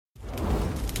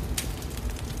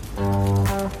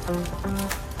Hello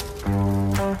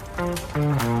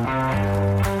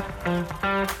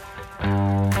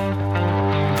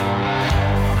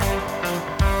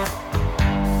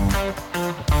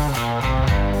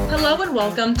and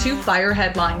welcome to Fire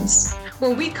Headlines,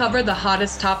 where we cover the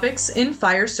hottest topics in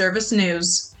fire service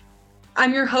news.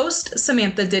 I'm your host,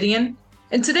 Samantha Didion,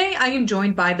 and today I am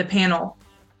joined by the panel,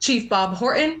 Chief Bob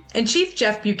Horton and Chief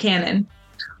Jeff Buchanan.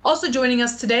 Also joining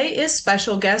us today is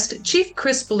special guest Chief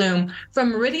Chris Bloom from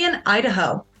Meridian,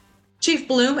 Idaho. Chief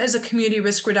Bloom is a community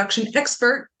risk reduction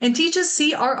expert and teaches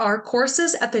CRR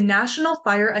courses at the National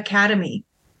Fire Academy.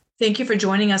 Thank you for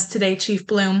joining us today, Chief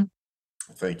Bloom.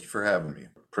 Thank you for having me.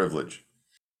 Privilege.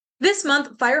 This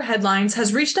month, Fire Headlines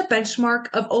has reached a benchmark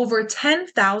of over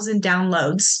 10,000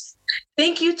 downloads.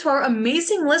 Thank you to our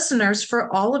amazing listeners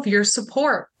for all of your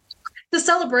support. To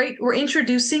celebrate, we're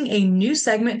introducing a new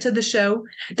segment to the show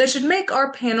that should make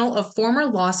our panel of former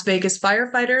Las Vegas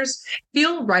firefighters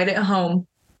feel right at home.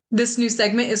 This new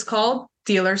segment is called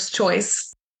Dealer's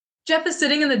Choice. Jeff is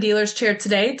sitting in the dealer's chair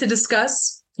today to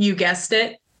discuss, you guessed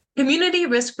it, community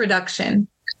risk reduction.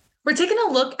 We're taking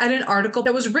a look at an article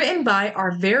that was written by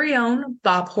our very own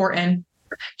Bob Horton.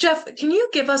 Jeff, can you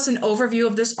give us an overview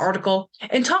of this article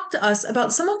and talk to us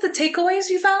about some of the takeaways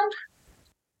you found?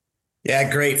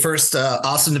 Yeah, great. First,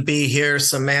 awesome to be here,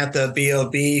 Samantha,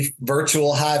 BOB,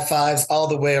 virtual high fives all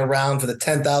the way around for the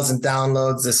 10,000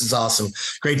 downloads. This is awesome.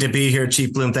 Great to be here,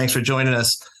 Chief Bloom. Thanks for joining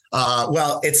us.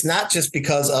 Well, it's not just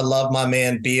because I love my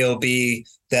man, BOB,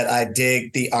 that I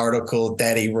dig the article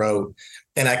that he wrote.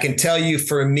 And I can tell you,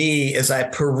 for me, as I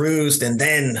perused and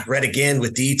then read again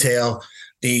with detail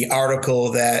the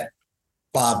article that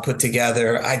Bob put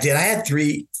together, I had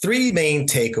three main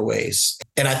takeaways.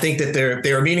 And I think that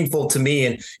they're meaningful to me,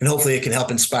 and hopefully it can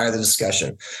help inspire the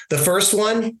discussion. The first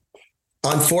one,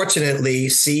 unfortunately,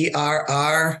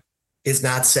 CRR is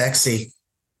not sexy.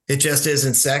 It just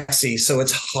isn't sexy. So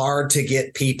it's hard to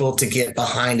get people to get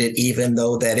behind it, even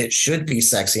though that it should be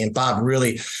sexy. And Bob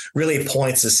really, really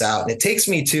points this out. And it takes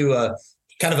me to a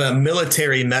kind of a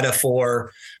military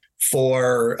metaphor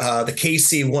for the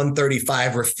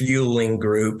KC-135 refueling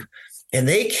group. And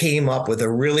they came up with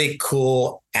a really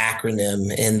cool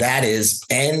acronym, and that is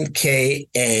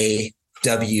NKAWTG.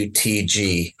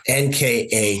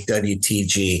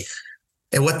 NKAWTG.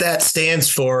 And what that stands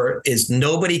for is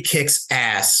nobody kicks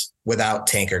ass without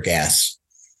tanker gas.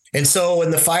 And so in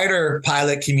the fighter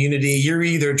pilot community, you're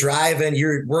either driving,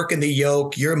 you're working the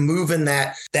yoke, you're moving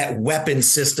that weapon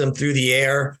system through the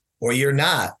air, or you're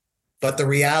not. But the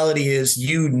reality is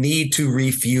you need to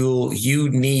refuel. You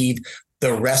need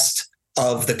the rest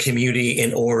of the community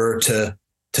in order to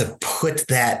put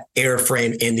that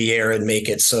airframe in the air and make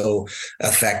it so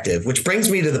effective, which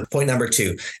brings me to the point number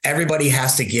 2. Everybody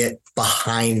has to get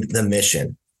behind the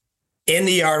mission. In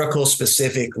the article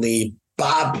specifically,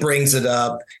 Bob brings it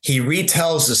up. He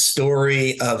retells the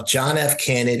story of John F.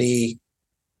 Kennedy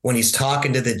when he's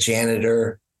talking to the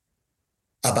janitor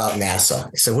about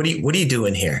NASA. He said, what are you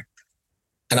doing here?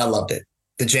 And I loved it.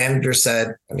 The janitor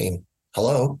said,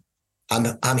 hello,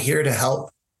 I'm here to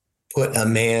help put a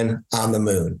man on the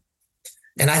moon.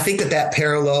 And I think that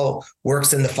parallel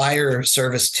works in the fire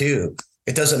service too.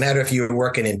 It doesn't matter if you're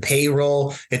working in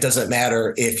payroll. It doesn't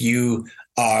matter if you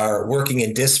are working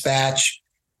in dispatch.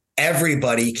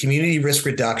 Everybody, community risk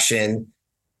reduction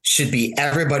should be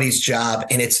everybody's job,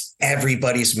 and it's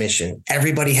everybody's mission.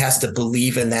 Everybody has to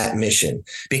believe in that mission,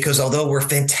 because although we're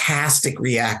fantastic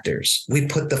reactors, we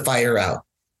put the fire out.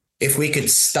 If we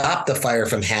could stop the fire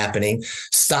from happening,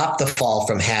 stop the fall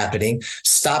from happening,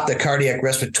 stop the cardiac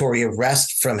respiratory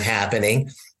arrest from happening,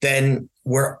 then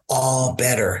we're all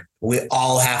better. We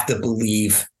all have to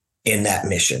believe in that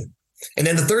mission. And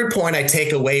then the third point I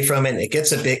take away from it, and it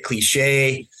gets a bit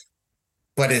cliche,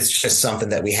 but it's just something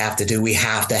that we have to do. We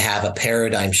have to have a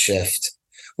paradigm shift.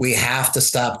 We have to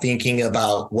stop thinking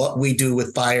about what we do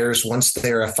with fires once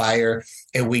they're a fire,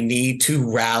 and we need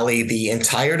to rally the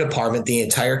entire department, the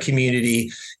entire community,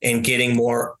 in getting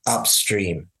more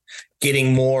upstream,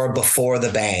 getting more before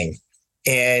the bang.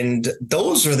 And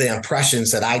those are the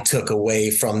impressions that I took away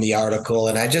from the article.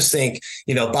 And I just think,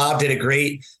 Bob did a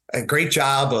great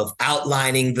job of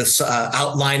outlining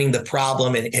the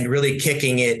problem and really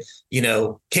kicking it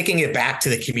back to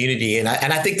the community. And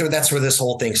I think that's where this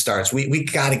whole thing starts. We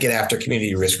got to get after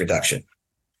community risk reduction.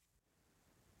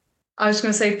 I was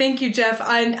going to say, thank you, Jeff.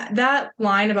 And that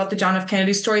line about the John F.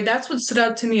 Kennedy story, that's what stood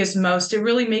out to me as most. It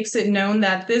really makes it known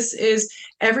that this is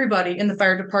everybody in the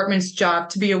fire department's job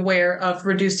to be aware of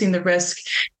reducing the risk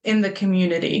in the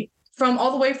community. from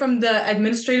all the way from the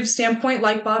administrative standpoint,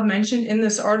 like Bob mentioned in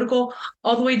this article,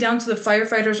 all the way down to the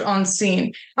firefighters on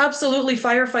scene. Absolutely,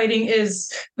 firefighting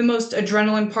is the most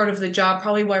adrenaline part of the job,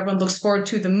 probably what everyone looks forward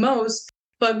to the most.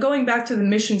 But going back to the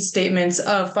mission statements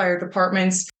of fire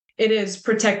departments, it is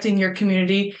protecting your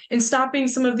community and stopping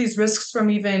some of these risks from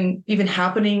even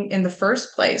happening in the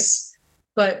first place.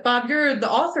 But Bob, you're the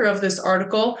author of this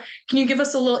article. Can you give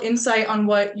us a little insight on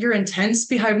what your intents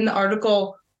behind the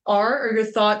article are, or your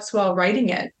thoughts while writing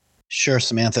it? Sure,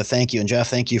 Samantha. Thank you. And Jeff,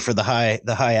 thank you for the high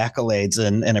accolades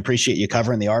and appreciate you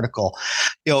covering the article.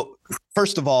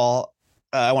 First of all,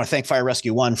 I want to thank Fire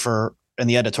Rescue One and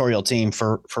the editorial team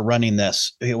for running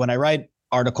this. When I write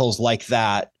articles like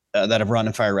that have run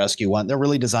in Fire Rescue One, they're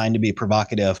really designed to be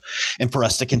provocative and for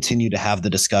us to continue to have the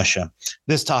discussion.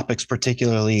 This topic's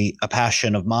particularly a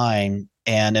passion of mine,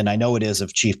 and I know it is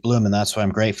of Chief Bloom, and that's why I'm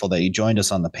grateful that you joined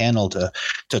us on the panel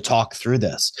to talk through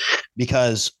this.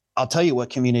 Because I'll tell you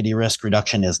what community risk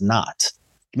reduction is not.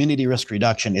 Community risk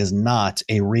reduction is not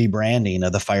a rebranding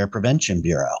of the Fire Prevention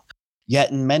Bureau. Yet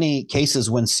in many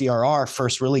cases, when CRR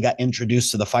first really got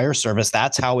introduced to the fire service,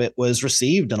 that's how it was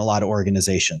received in a lot of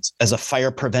organizations, as a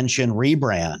fire prevention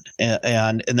rebrand.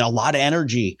 And a lot of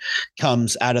energy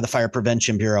comes out of the Fire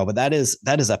Prevention Bureau, but that is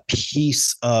a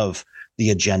piece of the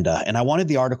agenda. And I wanted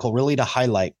the article really to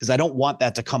highlight, because I don't want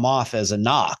that to come off as a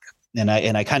knock. And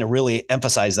I kind of really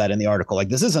emphasize that in the article. Like,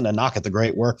 this isn't a knock at the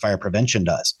great work fire prevention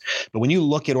does. But when you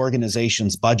look at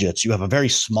organizations' budgets, you have a very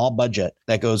small budget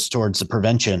that goes towards the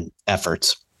prevention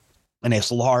efforts and a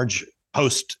large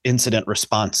post-incident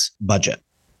response budget.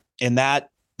 And that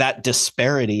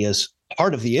disparity is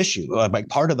part of the issue, like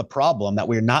part of the problem, that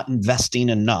we're not investing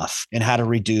enough in how to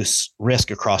reduce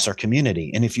risk across our community.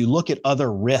 And if you look at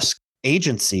other risk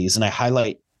agencies, and I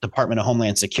highlight Department of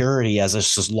Homeland Security as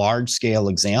this large scale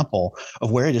example of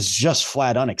where it is just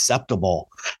flat unacceptable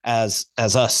as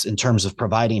us in terms of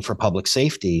providing for public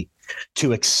safety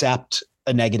to accept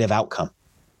a negative outcome.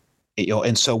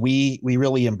 And so we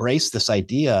really embrace this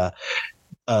idea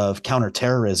of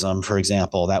counterterrorism, for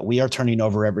example, that we are turning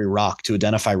over every rock to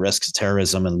identify risks of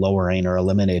terrorism and lowering or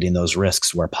eliminating those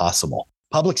risks where possible.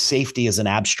 Public safety is an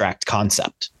abstract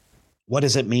concept. What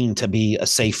does it mean to be a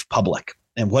safe public?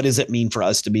 And what does it mean for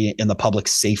us to be in the public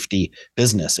safety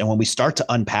business? And when we start to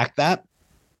unpack that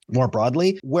more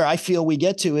broadly, where I feel we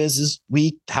get to is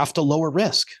we have to lower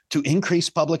risk. To increase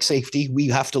public safety, we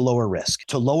have to lower risk.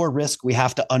 To lower risk, we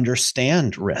have to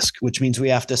understand risk, which means we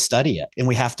have to study it. And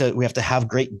we have to have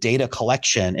great data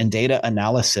collection and data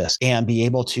analysis and be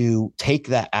able to take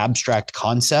that abstract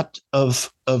concept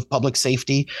of public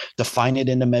safety, define it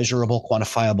into measurable,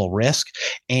 quantifiable risk,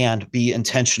 and be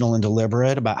intentional and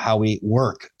deliberate about how we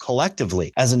work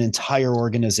collectively as an entire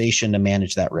organization to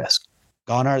manage that risk.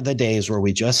 Gone are the days where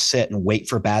we just sit and wait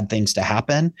for bad things to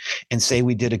happen and say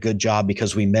we did a good job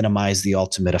because we minimized the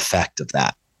ultimate effect of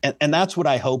that. And that's what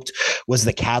I hoped was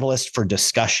the catalyst for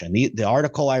discussion. The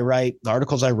articles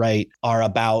I write are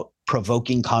about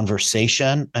provoking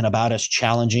conversation and about us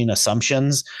challenging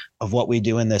assumptions of what we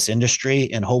do in this industry,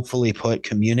 and hopefully put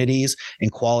communities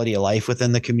and quality of life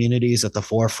within the communities at the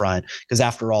forefront. Because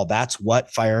after all, that's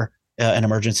what fire and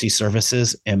emergency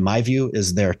services, in my view,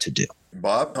 is there to do.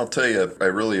 Bob, I'll tell you, I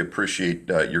really appreciate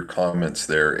your comments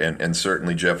there. And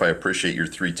certainly, Jeff, I appreciate your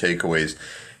three takeaways.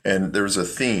 And there's a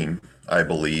theme, I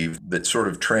believe, that sort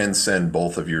of transcend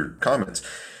both of your comments.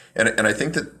 And I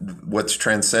think that what's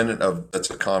transcendent of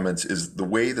the comments is the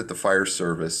way that the fire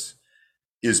service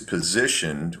is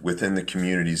positioned within the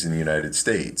communities in the United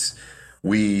States.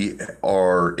 We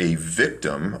are a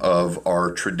victim of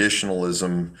our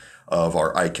traditionalism, of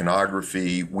our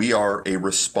iconography. We are a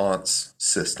response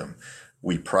system.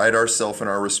 We pride ourselves in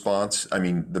our response. I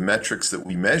mean, the metrics that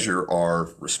we measure are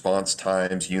response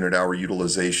times, unit hour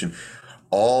utilization,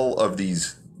 all of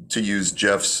these, to use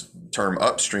Jeff's term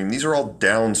upstream, these are all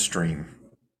downstream.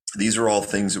 These are all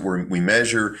things that we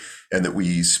measure and that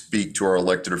we speak to our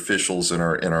elected officials and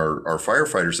our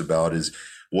firefighters about, is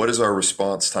what is our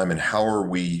response time and how are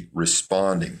we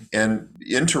responding? And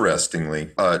interestingly,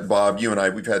 Bob, you and I,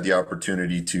 we've had the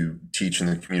opportunity to teach in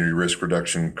the community risk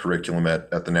reduction curriculum at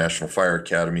the National Fire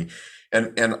Academy.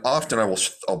 And often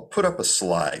I'll put up a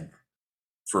slide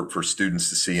for students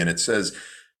to see, and it says,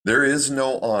 there is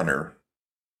no honor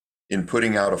in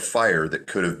putting out a fire that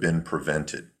could have been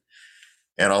prevented.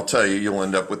 And I'll tell you, you'll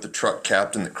end up with the truck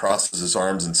captain that crosses his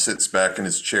arms and sits back in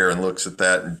his chair and looks at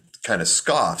that and kind of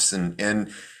scoffs.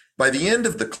 And by the end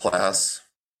of the class,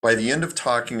 by the end of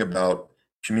talking about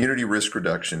community risk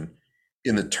reduction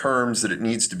in the terms that it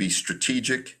needs to be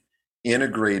strategic,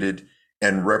 integrated,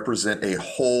 and represent a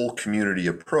whole community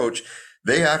approach,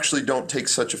 they actually don't take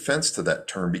such offense to that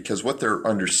term, because what they're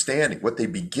understanding, what they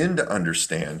begin to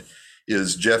understand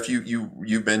is, Jeff,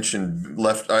 you mentioned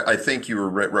left. I think you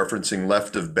were referencing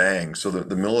left of bang. So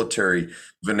the military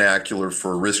vernacular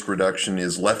for risk reduction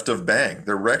is left of bang.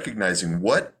 They're recognizing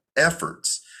what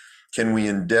efforts can we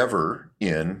endeavor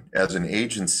in as an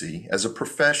agency, as a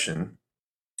profession,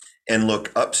 and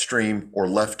look upstream or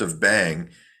left of bang,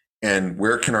 and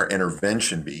where can our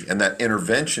intervention be? And that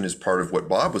intervention is part of what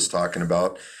Bob was talking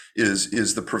about,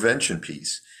 is the prevention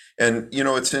piece. And,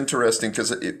 it's interesting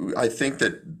because I think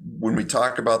that when we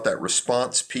talk about that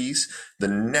response piece, the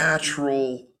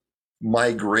natural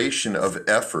migration of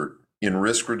effort in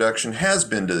risk reduction has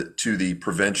been to the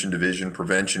Prevention Division,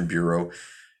 Prevention Bureau,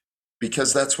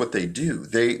 because that's what they do.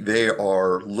 They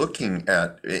are looking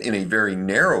at, in a very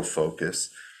narrow focus,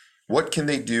 what can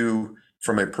they do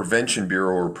from a prevention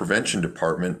bureau or prevention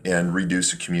department and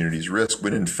reduce a community's risk.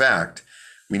 But in fact,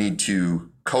 we need to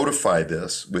codify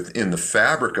this within the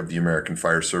fabric of the American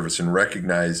Fire Service and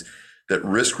recognize that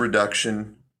risk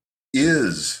reduction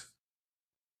is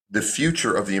the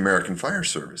future of the American Fire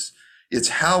Service. It's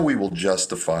how we will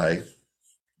justify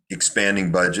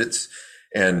expanding budgets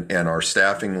and our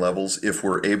staffing levels if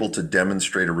we're able to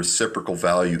demonstrate a reciprocal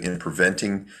value in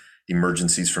preventing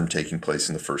emergencies from taking place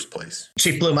in the first place.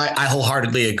 Chief Bloom, I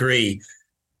wholeheartedly agree.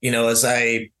 As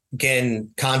I again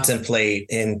contemplate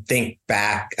and think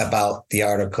back about the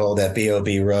article that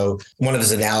BOB wrote, one of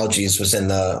his analogies was in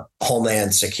the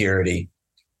Homeland Security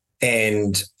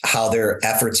and how their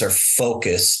efforts are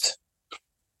focused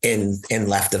in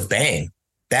left of bang.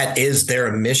 That is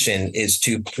their mission, is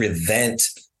to prevent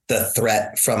the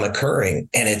threat from occurring,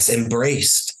 and it's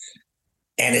embraced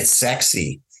and it's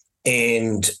sexy.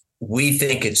 And we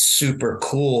think it's super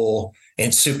cool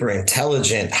and super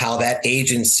intelligent how that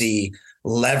agency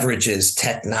leverages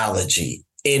technology,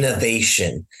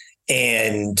 innovation,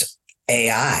 and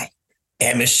AI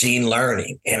and machine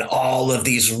learning and all of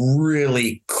these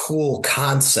really cool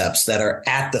concepts that are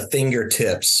at the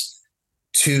fingertips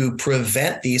to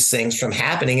prevent these things from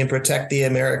happening and protect the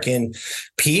American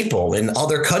people in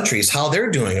other countries, how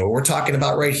they're doing it. We're talking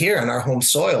about right here on our home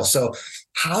soil. So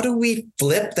how do we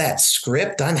flip that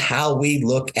script on how we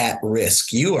look at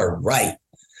risk? You are right.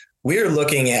 We're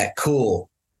looking at, cool,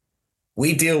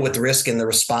 we deal with risk in the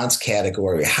response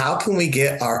category. How can we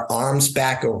get our arms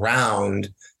back around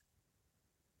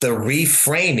the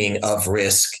reframing of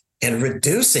risk and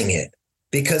reducing it?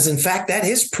 Because in fact, that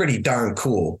is pretty darn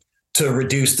cool to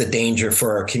reduce the danger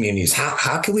for our communities.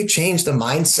 How can we change the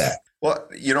mindset? Well,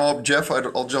 Jeff,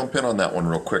 I'll jump in on that one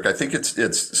real quick. I think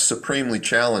it's supremely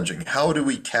challenging. How do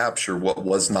we capture what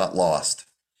was not lost?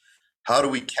 How do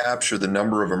we capture the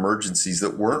number of emergencies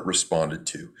that weren't responded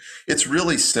to? It's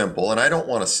really simple, and I don't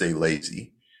want to say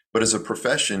lazy, but as a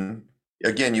profession,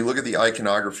 again, you look at the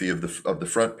iconography of the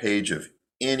front page of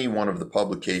any one of the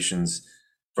publications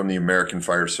from the American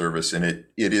Fire Service, and it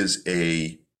is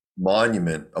a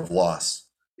monument of loss.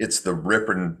 It's the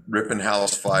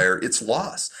Rippenhouse fire. It's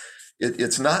loss.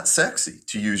 It's not sexy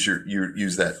to use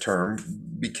that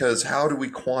term, because how do we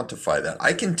quantify that?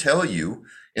 I can tell you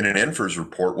in an NFIRS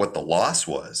report what the loss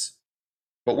was,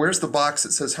 but where's the box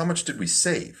that says how much did we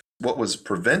save? What was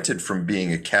prevented from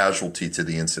being a casualty to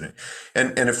the incident?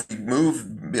 And if we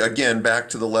move again back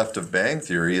to the left of bang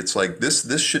theory, it's like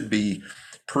this should be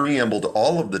preamble to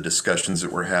all of the discussions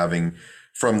that we're having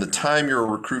from the time you're a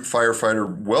recruit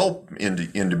firefighter well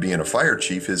into being a fire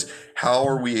chief, is how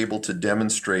are we able to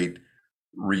demonstrate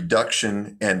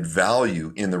reduction and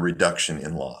value in the reduction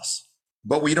in loss?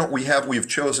 But we've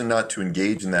chosen not to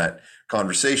engage in that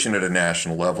conversation at a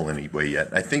national level anyway yet.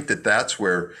 I think that's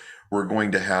where we're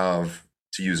going to have,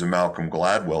 to use a Malcolm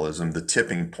Gladwellism, the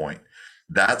tipping point.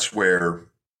 That's where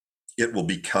it will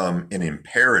become an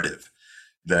imperative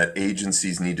that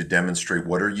agencies need to demonstrate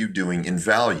what are you doing in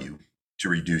value to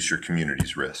reduce your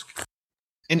community's risk.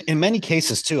 In many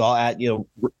cases too, I'll add,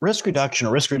 risk reduction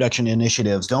or risk reduction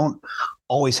initiatives don't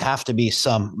always have to be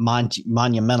some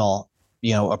monumental,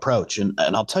 approach. And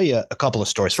I'll tell you a couple of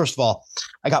stories. First of all,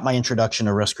 I got my introduction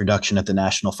to risk reduction at the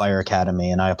National Fire Academy,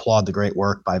 and I applaud the great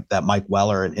work that Mike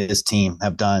Weller and his team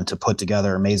have done to put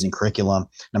together amazing curriculum.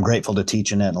 And I'm grateful to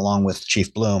teach in it, along with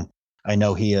Chief Bloom. I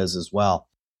know he is as well.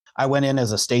 I went in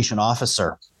as a station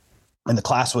officer, and the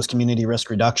class was community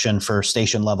risk reduction for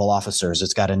station level officers.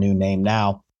 It's got a new name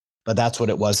now, but that's what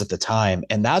it was at the time.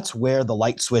 And that's where the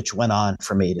light switch went on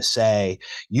for me to say,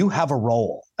 you have a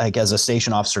role, like as a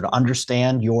station officer, to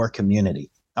understand your community.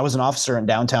 I was an officer in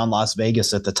downtown Las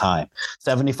Vegas at the time.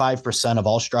 75% of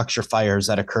all structure fires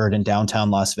that occurred in downtown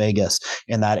Las Vegas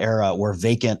in that era were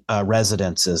vacant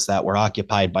residences that were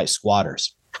occupied by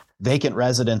squatters. vacant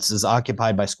residences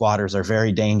occupied by squatters are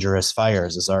very dangerous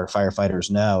fires, as our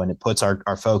firefighters know, and it puts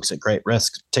our folks at great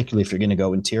risk, particularly if you're going to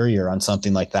go interior on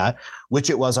something like that, which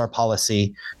it was our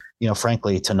policy,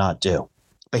 frankly, to not do.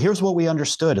 But here's what we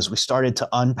understood as we started to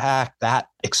unpack that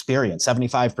experience.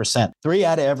 75%, 3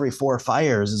 out of every 4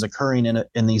 fires is occurring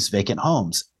in these vacant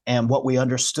homes. And what we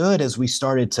understood as we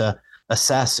started to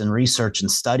assess and research and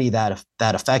study that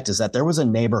effect is that there was a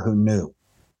neighbor who knew.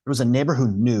 There was a neighbor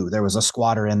who knew there was a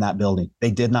squatter in that building.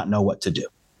 They did not know what to do.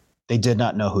 They did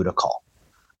not know who to call.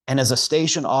 And as a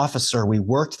station officer, we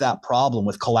worked that problem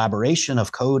with collaboration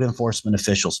of code enforcement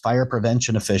officials, fire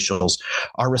prevention officials,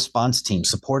 our response team,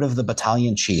 support of the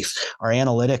battalion chief, our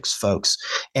analytics folks.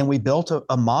 And we built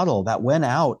a model that went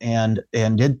out and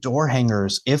did door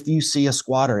hangers. If you see a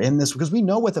squatter in this, because we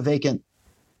know what the vacant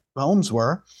homes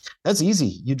were. That's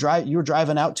easy. You were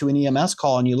driving out to an EMS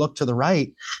call and you look to the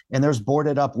right and there's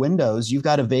boarded up windows. You've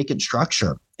got a vacant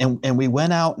structure. And we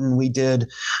went out and we did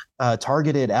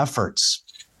targeted efforts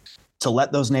to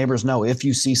let those neighbors know, if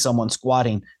you see someone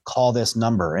squatting, call this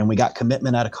number. And we got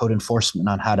commitment out of code enforcement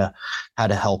on how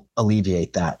to help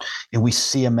alleviate that. And we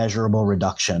see a measurable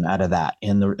reduction out of that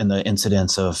in the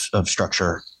incidence of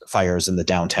structure fires in the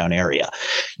downtown area.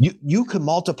 You could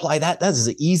multiply that. That is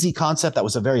an easy concept. That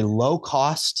was a very low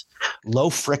cost, low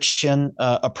friction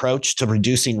approach to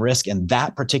reducing risk in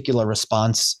that particular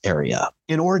response area.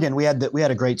 In Oregon, we had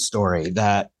a great story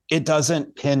that it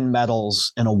doesn't pin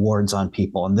medals and awards on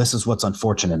people. And this is what's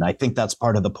unfortunate. And I think that's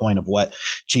part of the point of what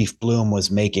Chief Bloom was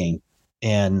making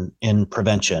in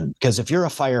prevention. Because if you're a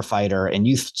firefighter and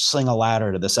you sling a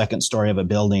ladder to the second story of a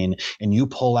building and you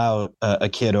pull out a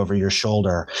kid over your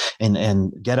shoulder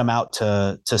and get them out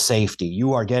to safety,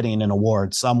 you are getting an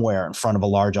award somewhere in front of a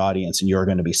large audience and you're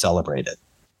going to be celebrated.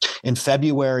 In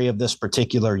February of this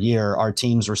particular year, our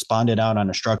teams responded out on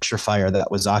a structure fire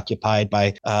that was occupied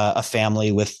by a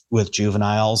family with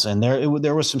juveniles. And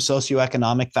there were some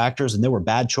socioeconomic factors and there were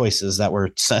bad choices that were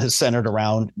centered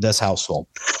around this household.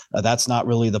 That's not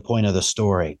really the point of the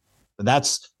story. There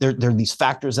are these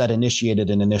factors that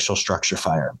initiated an initial structure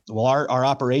fire. Well, our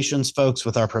operations folks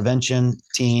with our prevention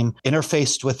team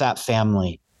interfaced with that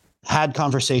family, had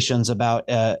conversations about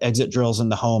exit drills in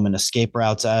the home and escape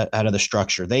routes out of the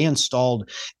structure. They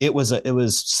installed, it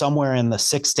was somewhere in the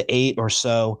 6 to 8 or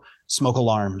so smoke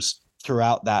alarms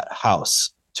throughout that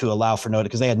house to allow for notice,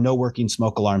 because they had no working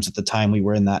smoke alarms at the time we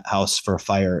were in that house for a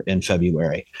fire in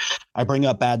February. I bring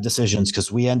up bad decisions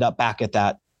because we end up back at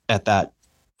that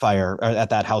fire, or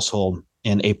at that household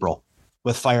in April,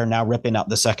 with fire now ripping out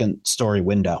the second story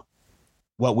window.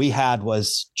 What we had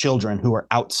was children who were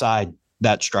outside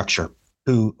that structure,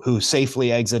 who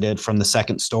safely exited from the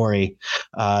second story,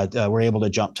 were able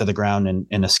to jump to the ground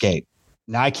and escape.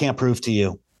 Now, I can't prove to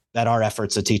you that our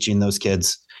efforts of teaching those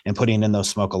kids and putting in those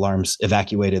smoke alarms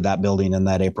evacuated that building in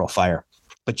that April fire,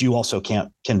 but you also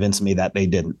can't convince me that they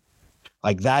didn't.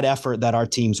 Like, that effort that our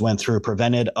teams went through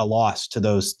prevented a loss to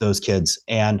those kids.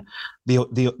 And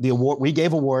the award, we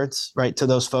gave awards, right, to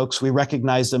those folks. We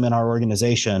recognized them in our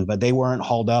organization, but they weren't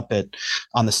hauled up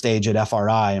on the stage at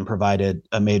FRI and provided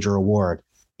a major award.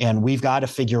 And we've got to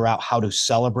figure out how to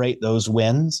celebrate those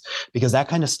wins, because that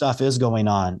kind of stuff is going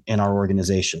on in our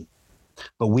organization.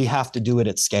 But we have to do it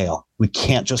at scale. We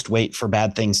can't just wait for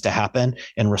bad things to happen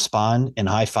and respond and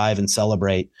high five and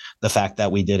celebrate the fact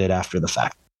that we did it after the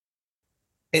fact.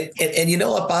 And you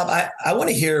know what, Bob, I want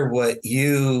to hear what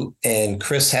you and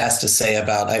Chris has to say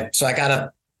about it. So I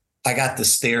got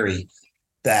this theory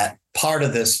that part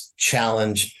of this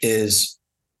challenge is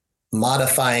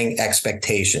modifying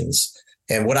expectations.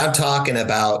 And what I'm talking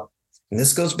about, and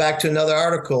this goes back to another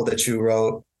article that you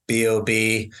wrote, Bob,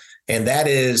 and that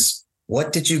is,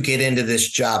 what did you get into this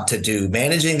job to do?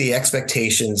 Managing the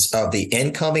expectations of the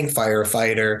incoming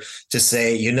firefighter to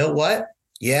say, you know what?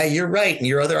 Yeah, you're right. In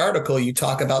your other article, you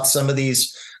talk about some of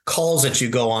these calls that you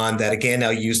go on that, again,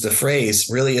 I'll use the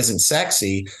phrase, really isn't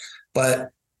sexy,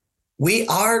 but we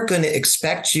are going to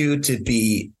expect you to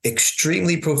be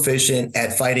extremely proficient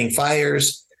at fighting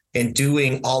fires and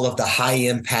doing all of the high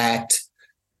impact,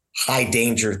 high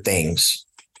danger things.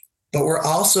 But we're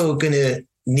also going to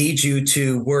need you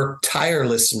to work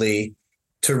tirelessly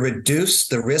to reduce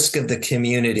the risk of the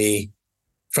community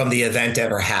from the event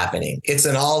ever happening. It's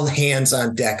an all hands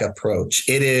on deck approach.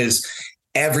 It is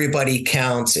everybody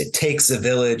counts. It takes a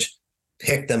village,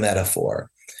 pick the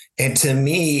metaphor. And to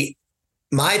me,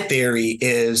 my theory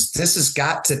is this has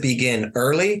got to begin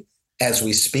early as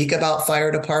we speak about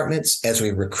fire departments, as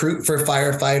we recruit for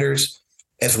firefighters,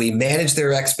 as we manage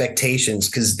their expectations,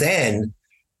 because then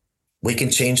we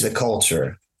can change the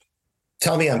culture.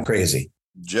 Tell me I'm crazy.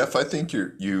 Jeff, I think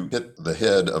you hit the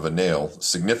head of a nail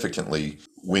significantly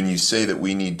when you say that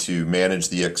we need to manage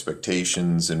the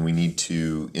expectations and we need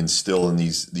to instill in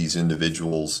these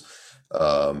individuals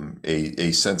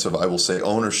a sense of, I will say,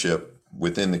 ownership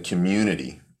within the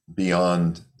community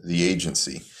beyond the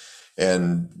agency.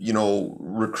 And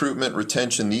recruitment,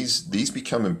 retention, these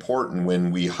become important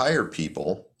when we hire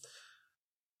people.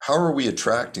 How are we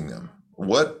attracting them?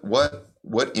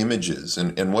 What images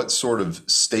and what sort of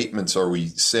statements are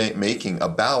we making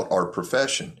about our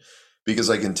profession? Because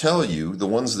I can tell you the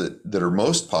ones that are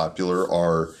most popular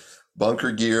are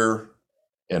bunker gear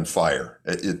and fire.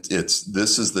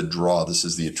 This is the draw, this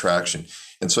is the attraction.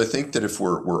 And so I think that if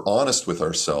we're honest with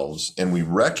ourselves and we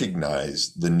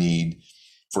recognize the need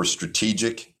for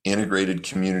strategic integrated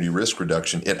community risk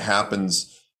reduction, it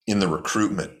happens in the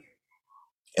recruitment.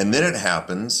 And then it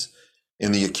happens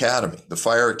in the academy. The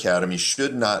fire academy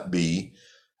should not be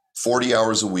 40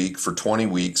 hours a week for 20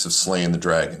 weeks of slaying the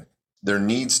dragon. There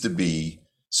needs to be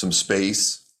some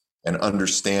space and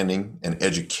understanding and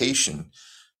education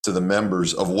to the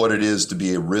members of what it is to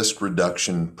be a risk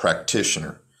reduction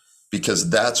practitioner, because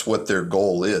that's what their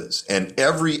goal is. And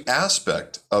every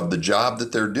aspect of the job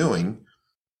that they're doing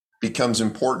becomes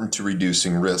important to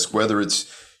reducing risk, whether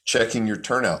it's checking your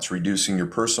turnouts, reducing your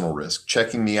personal risk,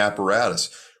 checking the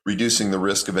apparatus, reducing the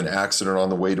risk of an accident on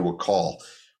the way to a call.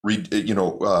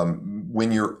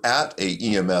 When you're at a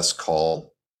EMS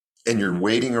call and you're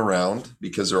waiting around,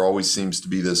 because there always seems to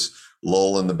be this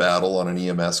lull in the battle on an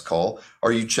EMS call,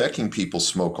 are you checking people's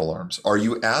smoke alarms? Are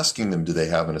you asking them, do they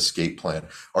have an escape plan?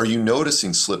 Are you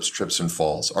noticing slips, trips, and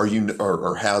falls?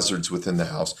 Are hazards within the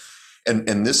house?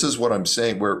 And this is what I'm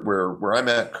saying, where I'm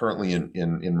at currently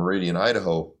in Meridian,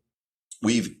 Idaho,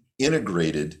 we've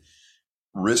integrated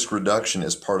risk reduction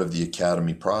as part of the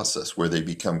academy process, where they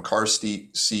become car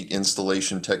seat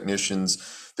installation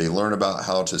technicians. They learn about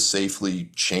how to safely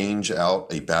change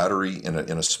out a battery in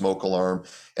a smoke alarm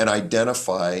and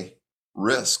identify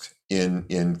risk in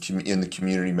the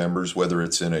community members, whether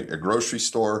it's in a grocery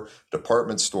store,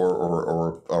 department store,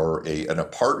 or an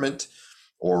apartment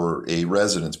or a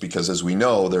residence, because as we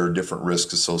know, there are different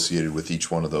risks associated with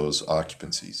each one of those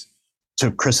occupancies.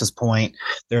 To Chris's point,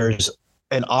 there's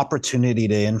an opportunity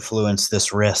to influence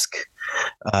this risk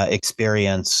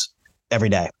experience every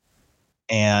day.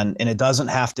 And it doesn't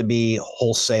have to be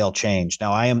wholesale change.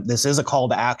 Now, this is a call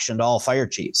to action to all fire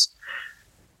chiefs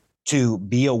to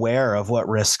be aware of what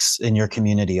risks in your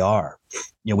community are.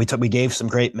 We gave some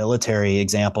great military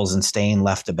examples in Staying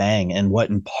Left to Bang, and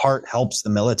what in part helps the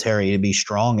military to be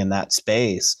strong in that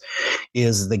space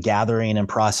is the gathering and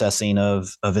processing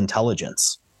of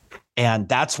intelligence. And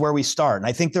that's where we start. And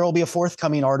I think there will be a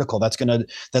forthcoming article that's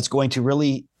going to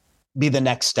really be the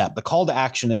next step. The call to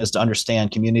action is to understand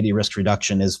community risk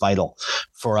reduction is vital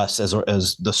for us as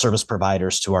the service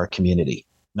providers to our community,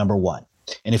 number one.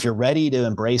 And if you're ready to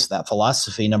embrace that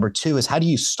philosophy, number two is, how do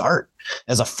you start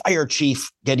as a fire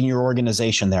chief getting your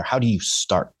organization there? How do you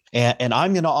start? And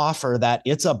I'm going to offer that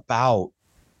it's about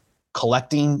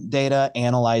collecting data,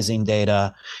 analyzing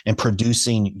data, and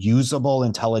producing usable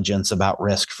intelligence about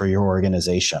risk for your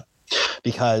organization.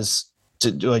 Because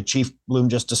Chief Bloom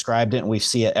just described it, and we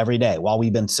see it every day. While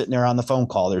we've been sitting there on the phone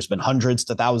call, there's been hundreds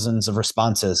to thousands of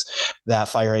responses that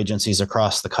fire agencies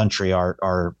across the country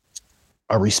are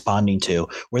responding to,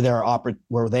 where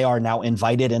they are now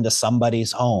invited into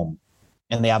somebody's home,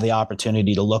 and they have the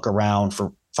opportunity to look around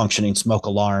for functioning smoke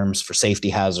alarms, for safety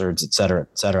hazards, et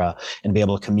cetera, and be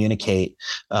able to communicate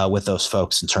with those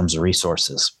folks in terms of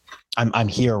resources. I'm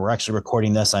here. We're actually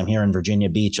recording this. I'm here in Virginia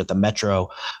Beach at the Metro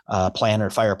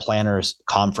Fire Planners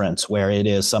Conference, where it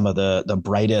is some of the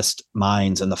brightest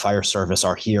minds in the fire service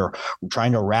are here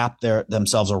trying to wrap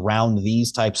themselves around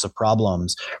these types of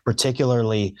problems,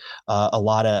 particularly a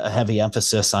lot of heavy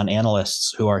emphasis on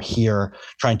analysts who are here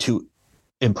trying to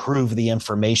improve the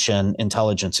information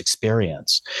intelligence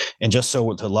experience. And just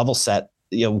so to level set,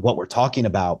 what we're talking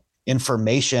about,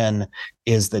 information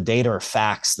is the data or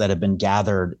facts that have been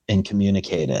gathered and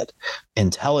communicated.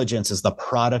 Intelligence is the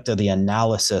product of the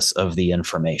analysis of the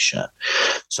information.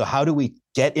 So how do we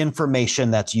get information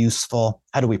that's useful?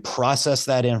 How do we process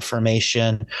that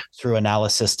information through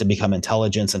analysis to become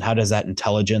intelligence? And how does that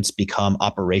intelligence become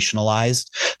operationalized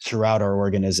throughout our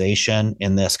organization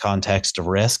in this context of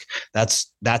risk?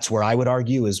 That's where I would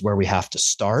argue is where we have to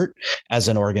start as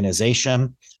an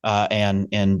organization,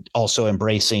 and also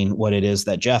embracing what it is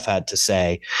that Jeff had to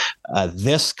say.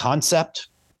 This concept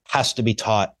has to be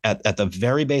taught at the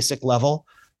very basic level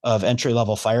of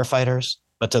entry-level firefighters.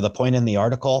 But to the point in the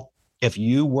article, if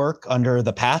you work under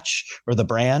the patch or the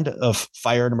brand of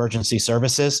Fire and Emergency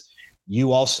Services,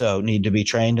 you also need to be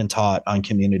trained and taught on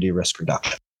community risk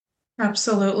reduction.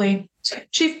 Absolutely.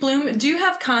 Chief Bloom, do you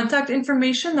have contact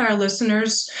information that our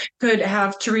listeners could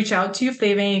have to reach out to you if they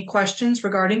have any questions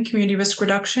regarding community risk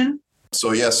reduction?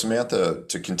 So yeah, Samantha,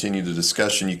 to continue the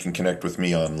discussion, you can connect with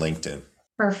me on LinkedIn.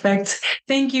 Perfect.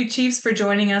 Thank you, Chiefs, for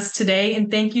joining us today. And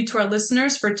thank you to our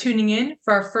listeners for tuning in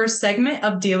for our first segment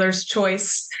of Dealer's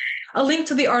Choice. A link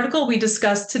to the article we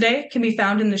discussed today can be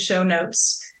found in the show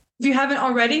notes. If you haven't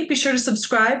already, be sure to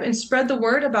subscribe and spread the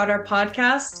word about our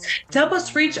podcast to help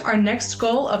us reach our next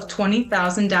goal of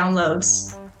 20,000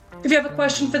 downloads. If you have a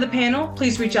question for the panel,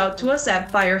 please reach out to us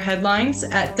at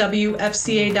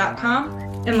fireheadlines@wfca.com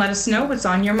and let us know what's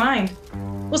on your mind.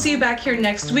 We'll see you back here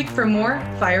next week for more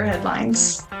Fire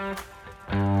Headlines.